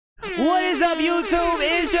What is up, YouTube?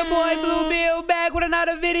 It's your boy Blue Bill back with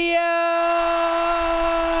another video.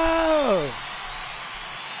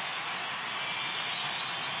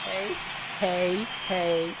 Hey.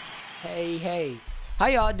 How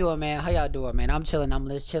y'all doing, man? I'm chilling.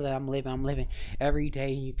 I'm living every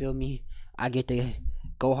day. You feel me? I get to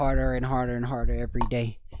go harder and harder and harder every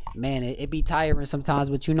day. Man, it be tiring sometimes,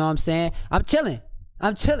 but you know what I'm saying? I'm chilling.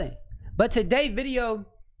 But today video,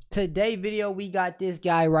 we got this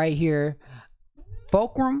guy right here,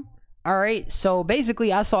 Fulcrum. All right, so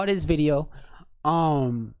basically I saw this video.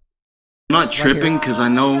 I'm not tripping because I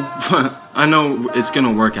know it's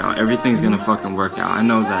gonna work out. Everything's gonna fucking work out. I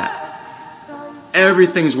know that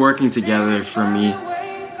everything's working together for me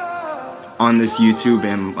on this YouTube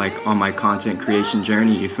and like on my content creation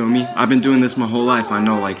journey. You feel me? I've been doing this my whole life. I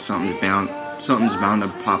know like something's bound to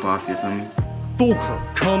pop off. You feel me? Fulcrum,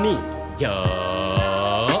 come in. Yo,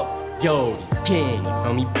 gang, you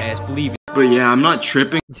feel me? Best believe it. But yeah, I'm not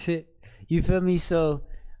tripping. You feel me? So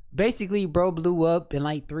basically, bro blew up in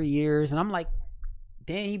like 3 years, and I'm like,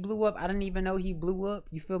 damn, he blew up. I didn't even know he blew up.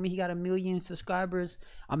 You feel me? He got 1 million subscribers.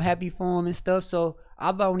 I'm happy for him and stuff. So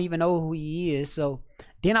I don't even know who he is. So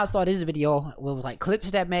then I saw this video with like clips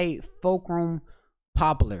that made Fulcrum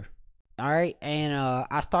popular. All right, and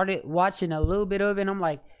I started watching a little bit of it, and I'm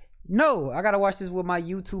like, no, I gotta watch this with my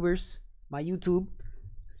YouTubers, my YouTube.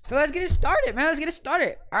 So let's get it started, man. Let's get it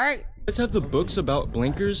started. All right. Let's have the books about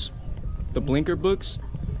blinkers, the blinker books.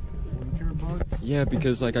 Blinker books? Yeah,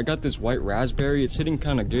 because like I got this white raspberry. It's hitting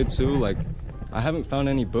kind of good too. Like I haven't found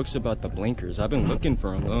any books about the blinkers. I've been looking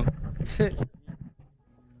for them though. I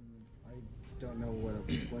don't know what a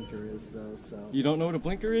blinker is though. So you don't know what a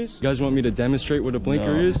blinker is? You guys want me to demonstrate what a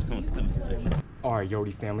blinker is? Alright,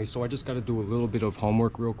 Yodi family, so I just gotta do a little bit of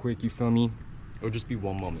homework real quick, you feel me? It'll just be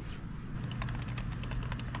 1 moment.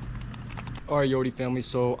 Alright, Yodi family,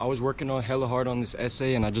 so I was working on hella hard on this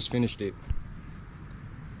essay and I just finished it.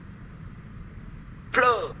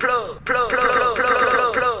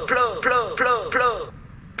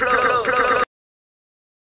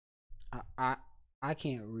 I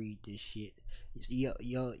can't read this shit.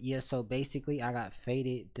 Yeah, so basically I got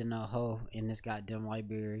faded in a hole in this goddamn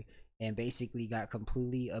library and basically got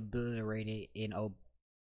completely obliterated in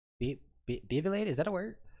obliterated. Is that a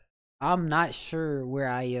word? I'm not sure where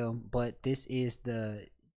I am, but this is the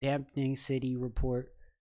Damping City report.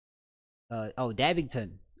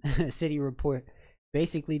 Dabbington City report.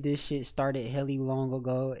 Basically this shit started hella long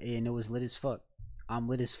ago and it was lit as fuck. I'm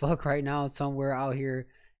lit as fuck right now somewhere out here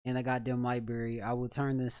in the goddamn library. I will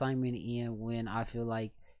turn the assignment in when I feel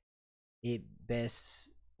like it. Best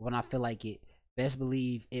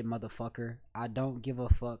believe it, motherfucker. I don't give a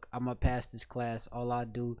fuck. I'ma pass this class. All I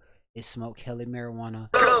do is smoke hella marijuana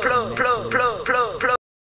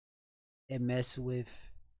and mess with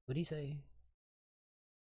what'd he say?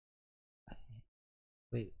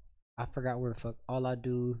 Wait, I forgot where the fuck. All I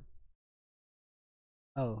do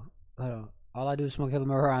hold on. All I do is smoke hella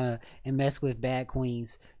marijuana and mess with bad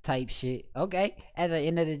queens type shit. Okay. At the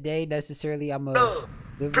end of the day, necessarily I'm a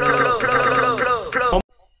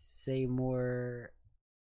say more.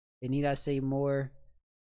 And need I say more?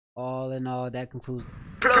 All in all, that concludes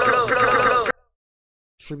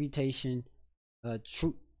tributation,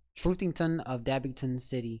 Truthington of Dabbington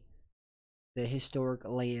City, the historic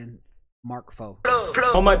land Mark IV.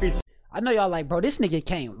 I know y'all like, bro, this nigga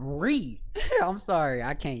can't read. I'm sorry,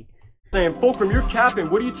 I can't. Saying, Fulcrum, you're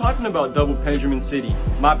capping. What are you talking about, Double Benjamin City?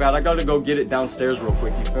 My bad, I gotta go get it downstairs real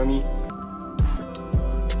quick, you feel me?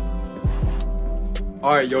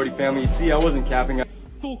 Alright, Yodi family, you see, I wasn't capping.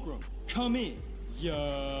 Fulcrum, come in.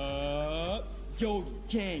 Yup. Yodi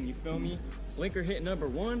gang, you feel me? Blinker hit number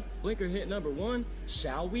one.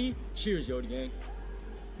 Shall we? Cheers, Yodi gang.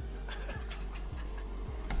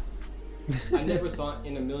 I never thought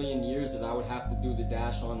in a million years that I would have to do the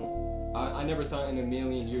dash on. I never thought in a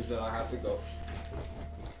million years that I have to go.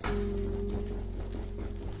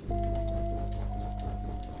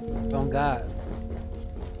 Oh God.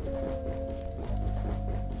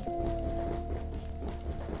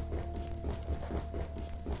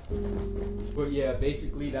 But yeah,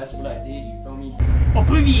 basically that's what I did, you feel me?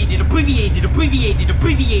 Abbreviated.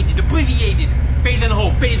 Faded in the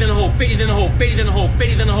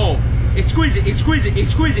hole. Exquisite.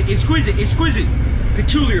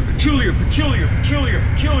 Peculiar.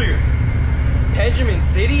 Benjamin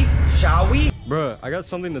City, shall we? Bruh, I got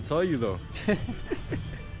something to tell you though.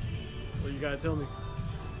 what you gotta tell me?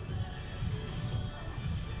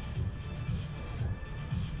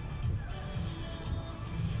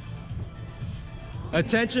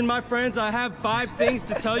 Attention, my friends, I have 5 things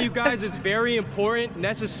to tell you guys. It's very important,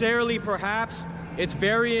 necessarily perhaps It's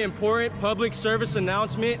very important public service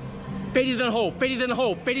announcement. Faded in the hole, faded in the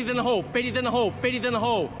hole, faded in the hole, faded in the hole, faded in the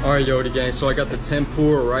hole. All right, Yodi gang, so I got the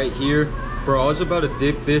tempura right here. Bro, I was about to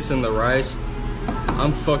dip this in the rice.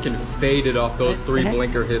 I'm fucking faded off those 3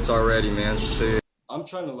 blinker hits already, man. Shit. I'm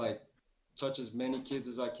trying to like touch as many kids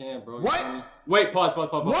as I can, bro. What? Wait, pause. Pause.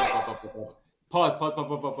 What?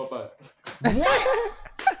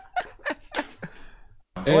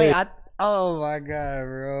 Wait, oh my god,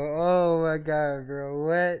 bro. Oh my god, bro.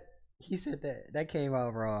 What? He said that came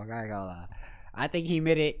out wrong. I ain't gonna lie. I think he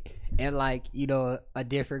meant it in like, you know, a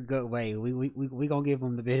different good way. We gonna give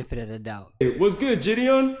him the benefit of the doubt. Hey, what's good,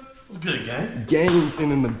 Gideon? What's good, gang?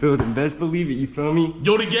 Gangington in the building. Best believe it, you feel me?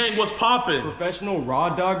 Yodi gang, what's poppin'? Professional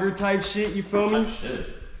raw dogger type shit, you feel me?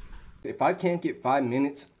 Shit. If I can't get 5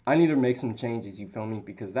 minutes, I need to make some changes, you feel me?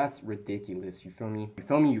 Because that's ridiculous, you feel me? You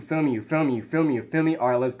feel me, you feel me, you feel me, you feel me, you feel me?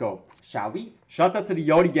 Alright, let's go. Shall we? Shout out to the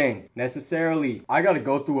Yodi gang. Necessarily, I gotta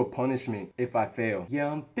go through a punishment if I fail.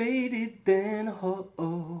 Yeah, I'm faded then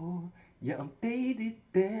ho-oh. Yeah, I'm faded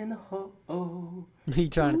then ho-oh. He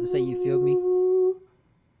trying to say you feel me?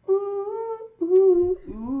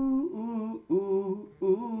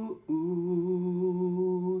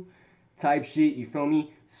 Type shit, you feel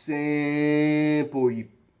me? Simple, you.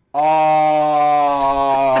 I'm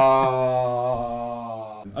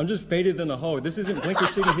just faded in the hole. This isn't Blinker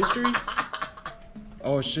City history?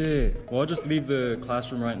 Oh shit. Well, I'll just leave the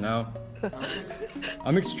classroom right now.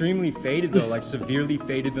 I'm extremely faded though, like severely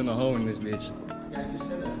faded in the hole in this bitch.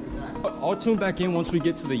 I'll tune back in once we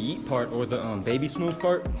get to the yeet part or the baby smooth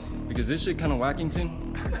part, because this shit kind of Wackington.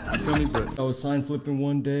 You feel me? But I was sign flipping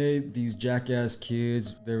one day. These jackass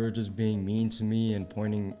kids, they were just being mean to me and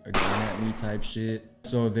pointing a gun at me type shit.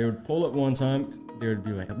 So they would pull up one time. They would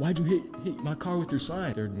be like, "Why'd you hit my car with your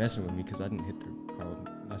sign?" They were messing with me because I didn't hit the car with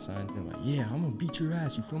my sign. They're like, "Yeah, I'm gonna beat your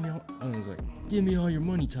ass." You feel me? I was like, "Give me all your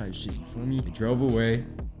money," type shit. You feel me? They drove away.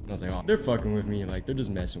 I was like, oh, they're fucking with me, like, they're just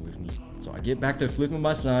messing with me. So I get back to flipping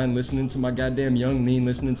my sign, listening to my goddamn Young Lean,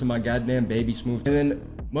 listening to my goddamn Baby Smooth. And then,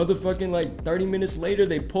 motherfucking, like, 30 minutes later,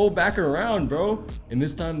 they pull back around, bro. And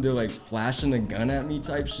this time, they're, like, flashing a gun at me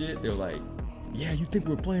type shit. They're like, "Yeah, you think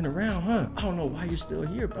we're playing around, huh? I don't know why you're still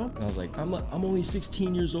here, bro." And I was like, I'm only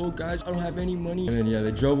 16 years old, guys. I don't have any money. And then, yeah,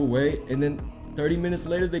 they drove away. And then 30 minutes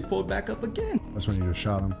later, they pulled back up again. That's when you just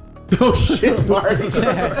shot him. Oh shit, Marty.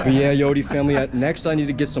 But yeah, Yodi family, next I need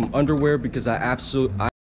to get some underwear because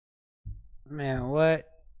Man, what?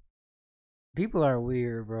 People are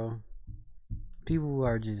weird, bro. People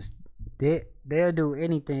are just they'll do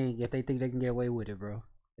anything if they think they can get away with it, bro.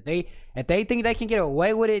 If they think they can get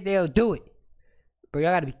away with it, they'll do it. But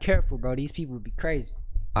y'all gotta be careful, bro. These people would be crazy.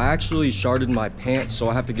 I actually sharded my pants, so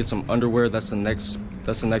I have to get some underwear. That's the next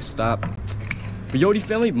stop. But Yodi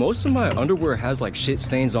family, most of my underwear has like shit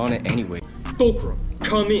stains on it anyway. Fulcrum,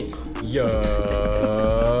 come in. Yup.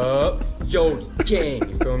 Yodi gang,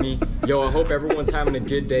 you feel me? Yo, I hope everyone's having a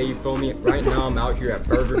good day, you feel me? Right now I'm out here at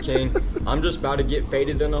Burger King. I'm just about to get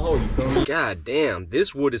faded in the hole, you feel me? God damn,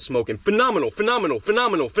 this wood is smoking phenomenal, phenomenal,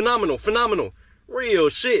 phenomenal, phenomenal, phenomenal. Real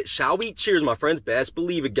shit, shall we? Cheers, my friends. Best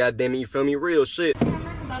believe it, goddamn it, you feel me? Real shit.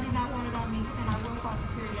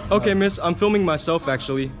 Okay, miss, I'm filming myself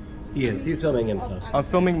actually. He is. He's filming himself. I'm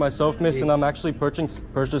filming myself, miss, and I'm actually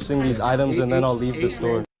purchasing these items, and then I'll leave the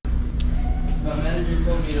store. My manager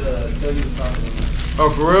told me to tell you to talk to him. Oh,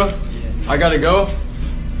 for real? Yeah. I gotta go? I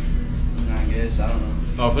guess. I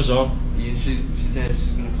don't know. Oh, for sure. Yeah, she said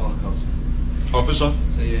she's gonna call the cops. Oh, for sure.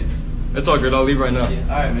 So yeah. It's all good. I'll leave right now. Yeah. All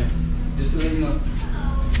right, man. Just to let you know.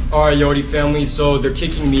 All right, Yodi family, so they're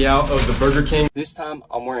kicking me out of the Burger King. This time,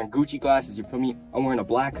 I'm wearing Gucci glasses, you feel me? I'm wearing a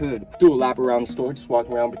black hood. Do a lap around the store, just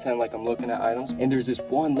walking around, pretend like I'm looking at items. And there's this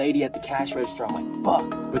one lady at the cash register, I'm like,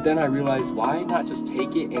 fuck. But then I realized, why not just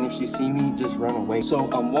take it, and if she see me, just run away.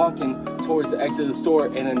 So I'm walking towards the exit of the store,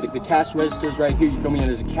 and then the cash register is right here, you feel me? And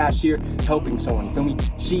there's a cashier helping someone, you feel me?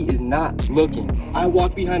 She is not looking. I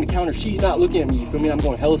walk behind the counter, she's not looking at me, you feel me? I'm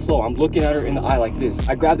going hella slow. I'm looking at her in the eye like this.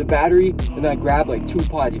 I grab the battery, and then I grab like 2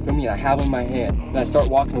 pods, you feel me? I have them in my hand, and I start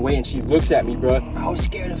walking away, and she looks at me, bro. I was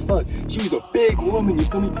scared as fuck. She was a big woman, you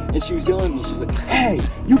feel me? And she was yelling at me. She was like, "Hey,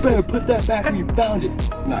 you better put that back where you found it."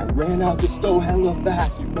 And I ran out the store hella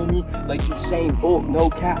fast, you feel me? Like Usain Bolt, no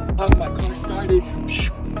cap. My car started,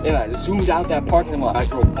 and I zoomed out that parking lot. I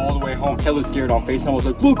drove all the way home, hella scared on FaceTime. I was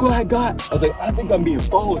like, "Look what I got." I was like, "I think I'm being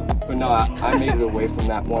followed." But no, I made it away from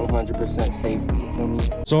that 100% safely, you feel me?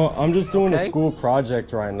 So I'm just doing a school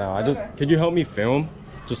project right now. Could you help me film?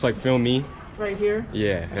 Just like film me. Right here?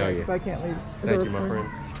 Yeah, hell yeah. If I can't leave. Thank you, my friend.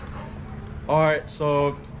 All right,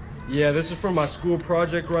 so yeah, this is for my school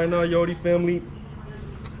project right now, Yodi family.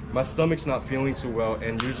 My stomach's not feeling too well,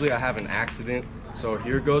 and usually I have an accident So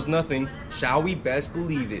here goes nothing. Shall we best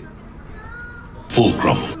believe it?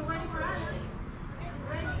 Fulcrum.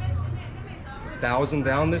 1,000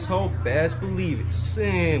 down this hole, best believe it.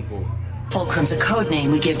 Simple. Fulcrum's a code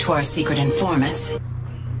name we give to our secret informants.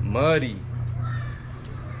 Muddy.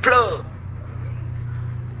 Plug.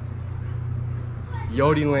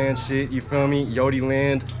 Yodi Land shit, you feel me? Yodi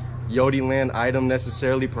Land item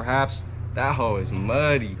necessarily, perhaps. That hoe is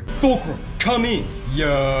muddy. Fulcrum, come in.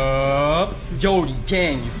 Yup. Yodi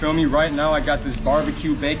gang, you feel me? Right now I got this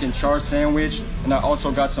barbecue bacon char sandwich, and I also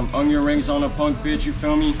got some onion rings on a punk bitch, you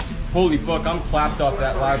feel me? Holy fuck, I'm clapped off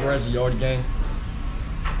that live res of Yodi gang.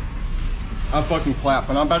 I'm fucking clapped,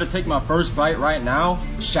 and I'm about to take my first bite right now.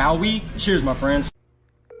 Shall we? Cheers, my friends.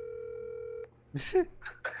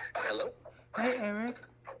 Hello? Hey, Eric.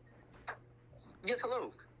 Yes,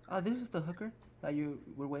 hello. This is the hooker that you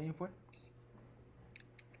were waiting for.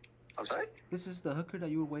 I'm sorry? This is the hooker that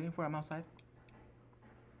you were waiting for. I'm outside.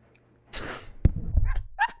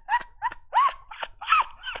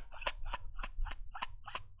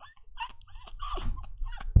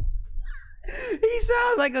 He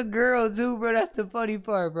sounds like a girl too, bro. That's the funny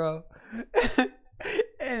part, bro.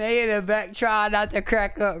 And they in the back trying not to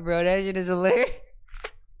crack up, bro. That shit is hilarious.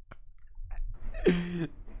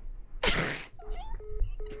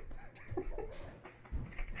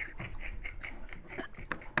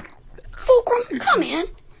 Fulcrum, come in.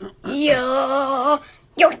 Your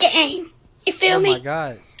gang. You feel me? Oh my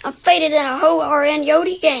god. I'm faded in a hoe RN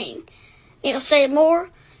Yodi gang. Need to say more?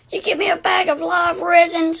 You give me a bag of live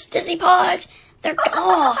resins, dizzy pods, they're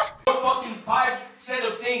gone. Fucking 5 set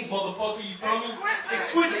of things, motherfucker, you feel me?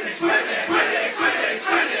 Exquisite, exquisite, exquisite, exquisite,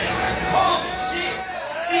 exquisite. Holy shit.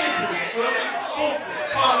 Simple, you feel me? Fulcrum,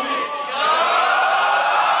 come in.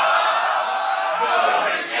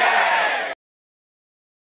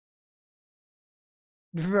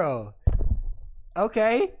 Bro.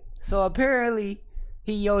 Okay. So apparently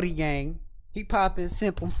he Yodi gang. He popping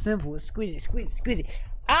simple, exquisite.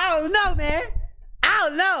 I don't know, man. I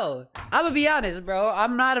don't know. I'm gonna be honest, bro.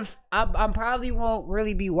 I'm probably won't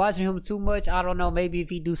really be watching him too much. I don't know, maybe if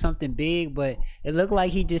he do something big, but it looked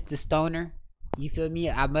like he just a stoner. You feel me?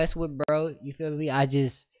 I mess with bro. You feel me? I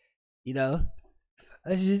just, it's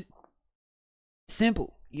just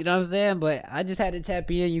simple. You know what I'm saying? But I just had to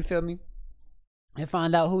tap in, you feel me? And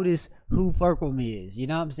find out who Fulcrum is. You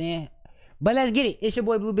know what I'm saying? But let's get it. It's your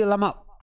boy Blue Bill. I'm out.